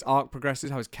his arc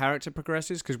progresses, how his character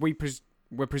progresses, because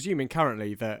we're presuming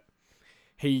currently that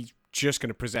he's just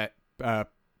going to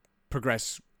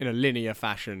progress in a linear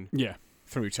fashion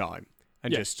through time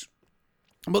and just.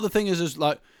 But the thing is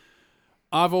like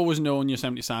I've always known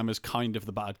Yosemite Sam as kind of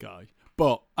the bad guy.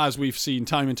 But as we've seen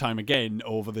time and time again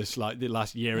over this like the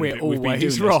last year, we're and a bit, we've been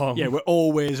always doing wrong. This. Yeah, we're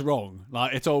always wrong.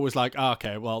 Like it's always like,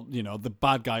 okay, well, the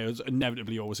bad guy is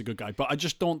inevitably always a good guy. But I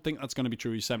just don't think that's going to be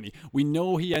true with Yosemite. We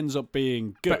know he ends up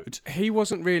being good. But he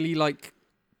wasn't really like.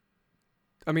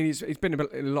 I mean, it's been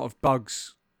a lot of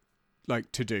bugs,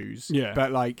 like to-dos. Yeah.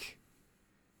 But like,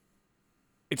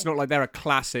 it's not like they're a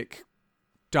classic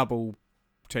double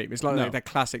team. It's like they're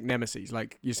classic nemesis.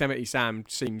 Like Yosemite Sam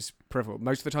seems peripheral.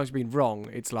 Most of the times being wrong,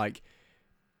 it's like,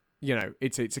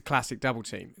 it's a classic double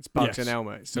team. It's Bugs and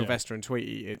Elmer. It's Sylvester and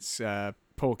Tweety. It's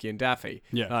Porky and Daffy.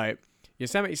 Yeah. Like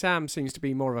Yosemite Sam seems to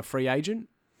be more of a free agent.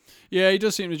 Yeah, he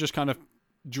does seem to just kind of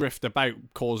drift about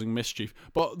causing mischief.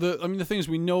 But the thing is,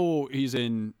 we know he's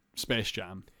in Space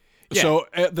Jam. Yeah. So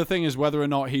the thing is whether or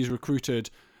not he's recruited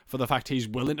for the fact he's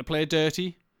willing to play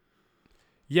dirty.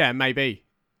 Yeah, maybe.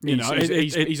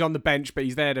 He's on the bench, but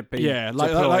he's there to be. Yeah,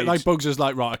 like Bugs is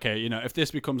like, right, okay, if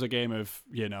this becomes a game of,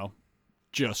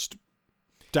 just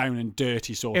down and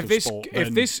dirty sort of sport,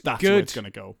 then that's where it's going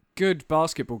to go. Good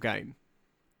basketball game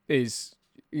is,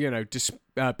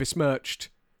 besmirched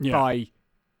by,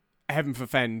 heaven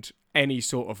forfend, any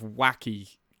sort of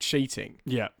wacky cheating.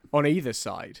 Yeah. On either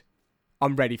side,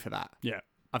 I'm ready for that. Yeah.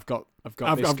 I've got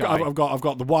this guy. I've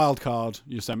got the wild card,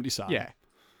 Yosemite Sam. Yeah.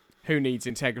 Who needs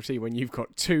integrity when you've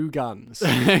got 2 guns?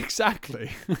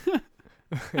 Exactly.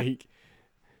 The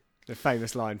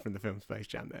famous line from the film Space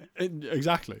Jam there.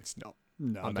 Exactly. It's not.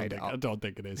 No, I don't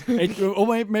think it is. Or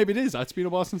maybe it is. It's been a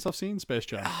while since I've seen Space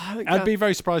Jam. I'd be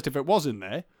very surprised if it was in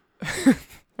there.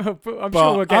 I'm sure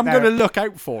we'll get there. I'm going to look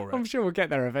out for it. I'm sure we'll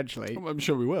get there eventually. I'm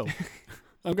sure we will.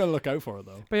 I'm going to look out for it,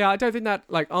 though. But yeah, I don't think that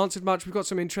answered much. We've got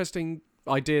some interesting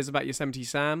ideas about Yosemite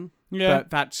Sam. Yeah.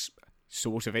 But that's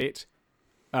sort of it.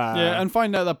 And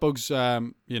find out that Bugs,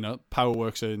 power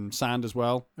works in sand as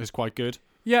well is quite good.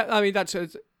 Yeah, I mean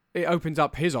it opens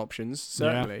up his options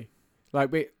certainly. Yeah.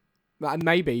 And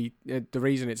maybe the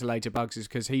reason it's a later Bugs is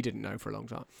because he didn't know for a long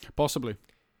time. Possibly.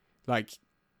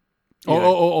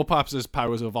 Or perhaps his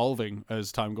powers evolving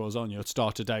as time goes on. It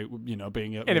started out,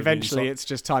 being. And eventually, it's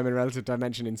just time and relative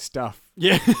dimension in stuff.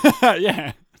 Yeah,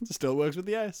 yeah. It still works with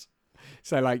the S.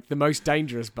 So the most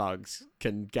dangerous Bugs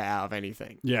can get out of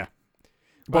anything. Yeah.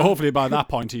 But hopefully by that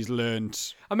point he's learned.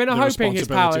 I mean, I'm hoping his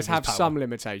powers have some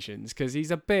limitations because he's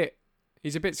a bit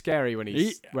scary when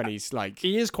he's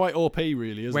he is quite OP really,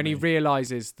 isn't he? When he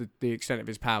realizes the extent of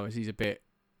his powers, he's a bit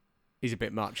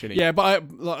much, isn't he? Yeah, but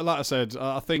like I said,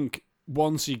 I think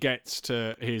once he gets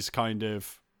to his kind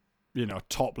of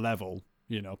top level,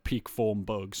 peak form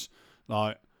Bugs,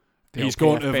 he's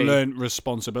going to have learned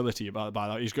responsibility by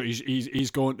that. He's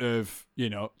going to have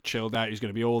chilled out. He's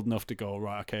going to be old enough to go,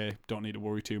 right, okay, don't need to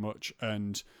worry too much,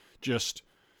 and just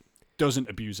doesn't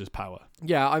abuse his power.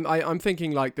 Yeah, I'm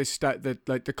thinking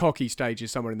the cocky stage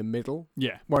is somewhere in the middle.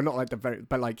 Yeah, well, not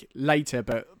but later,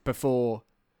 but before,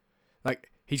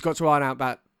 he's got to iron out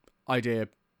that idea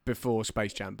before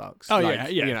Space Jam Bugs. Oh yeah.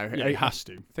 He has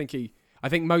to. I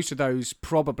think most of those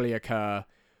probably occur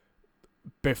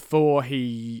before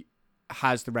he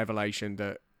has the revelation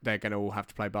that they're going to all have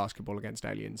to play basketball against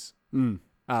aliens.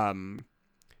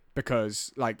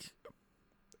 Because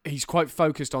he's quite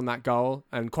focused on that goal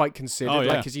and quite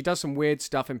considered, because he does some weird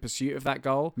stuff in pursuit of that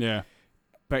goal. Yeah.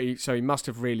 But he must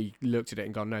have really looked at it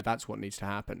and gone, no, that's what needs to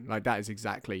happen.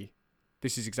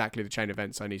 This is exactly the chain of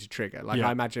events I need to trigger.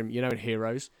 I imagine, in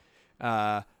Heroes,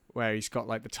 where he's got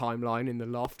the timeline in the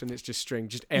loft and it's just string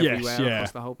just everywhere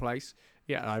across the whole place.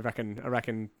 Yeah, I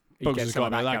reckon he Bugs gets has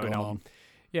got that going on.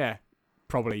 Yeah,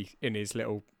 probably in his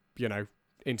little,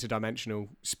 interdimensional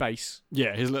space.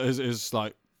 Yeah, his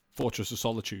fortress of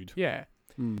solitude. Yeah.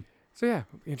 So yeah,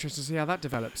 interesting to see how that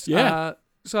develops. Yeah.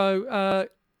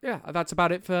 That's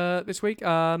about it for this week.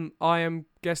 I am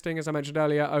guesting, as I mentioned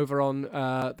earlier, over on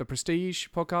the Prestige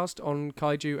podcast on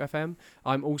Kaiju FM.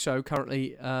 I'm also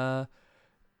currently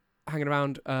hanging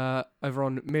around over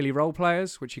on Merely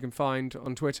Roleplayers, which you can find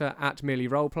on Twitter at Merely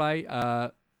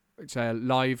Roleplay. It's a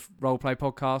live roleplay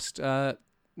podcast.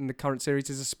 And the current series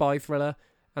is a spy thriller,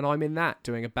 and I'm in that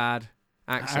doing a bad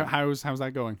accent. How's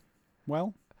that going?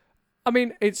 Well, I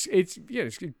mean, it's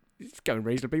going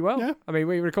reasonably well. Yeah. I mean,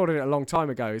 we recorded it a long time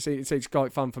ago. It's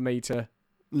quite fun for me to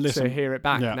hear it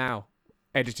back now.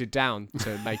 edited down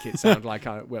to make it sound like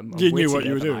I'm you knew what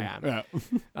you were than doing.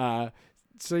 I am.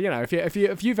 So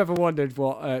if you've ever wondered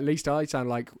what at least I sound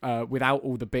like without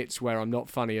all the bits where I'm not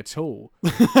funny at all,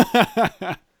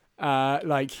 I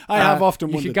have often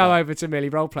wondered. You should go over to Millie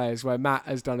Roleplayers, where Matt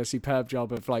has done a superb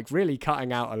job of like really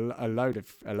cutting out a load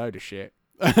of shit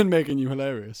and making you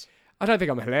hilarious. I don't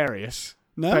think I'm hilarious.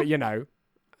 No, but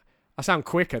I sound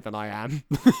quicker than I am.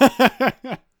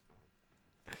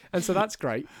 And so that's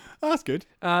great. That's good.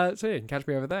 So you can catch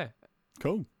me over there.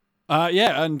 Cool.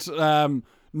 And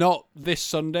not this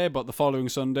Sunday, but the following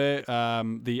Sunday,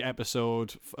 the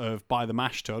episode of By the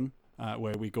Mash Tun,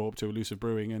 where we go up to Elusive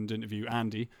Brewing and interview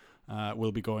Andy,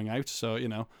 will be going out. So,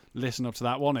 listen up to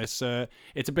that one. It's a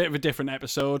bit of a different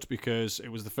episode because it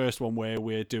was the first one where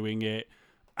we're doing it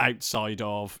outside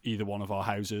of either one of our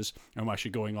houses, and we're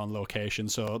actually going on location.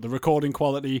 So the recording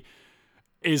quality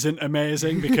isn't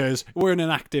amazing because we're in an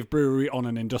active brewery on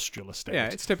an industrial estate. Yeah,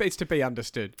 it's to be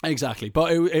understood. Exactly.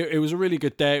 But it was a really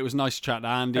good day. It was nice to chat to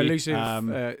Andy. Elusive,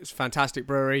 it's a fantastic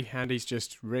brewery. Andy's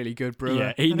just really good brewer.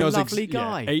 Yeah, he knows a lovely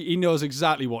guy. Yeah, he knows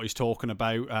exactly what he's talking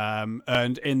about.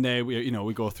 And in there,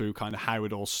 we go through kind of how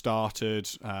it all started,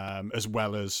 as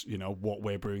well as what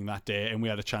we're brewing that day. And we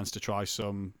had a chance to try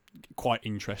some quite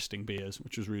interesting beers,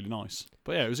 which was really nice.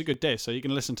 But yeah, it was a good day. So you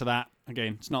can listen to that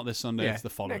again. It's not this Sunday; it's the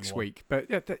following next one. Week. But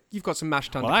you've got some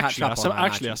Mash Tun to catch up on.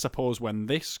 I suppose when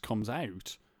this comes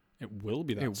out, it will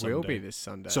be that Sunday. It will be this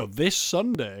Sunday. So this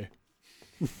Sunday,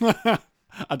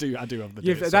 I do have the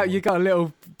date. You got a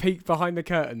little peek behind the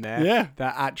curtain there. Yeah.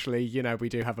 That actually, we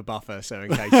do have a buffer, so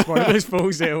in case one of those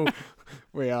falls ill,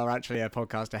 we are actually a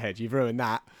podcast ahead. You've ruined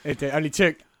that. It only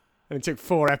took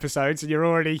 4 episodes, and you're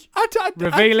already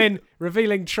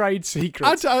revealing trade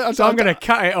secrets. So I'm going to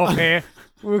cut it off here.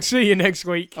 We'll see you next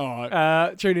week. All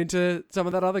right. Tune into some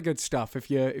of that other good stuff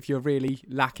if you're really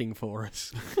lacking for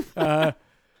us. Bye.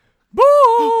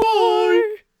 Bye.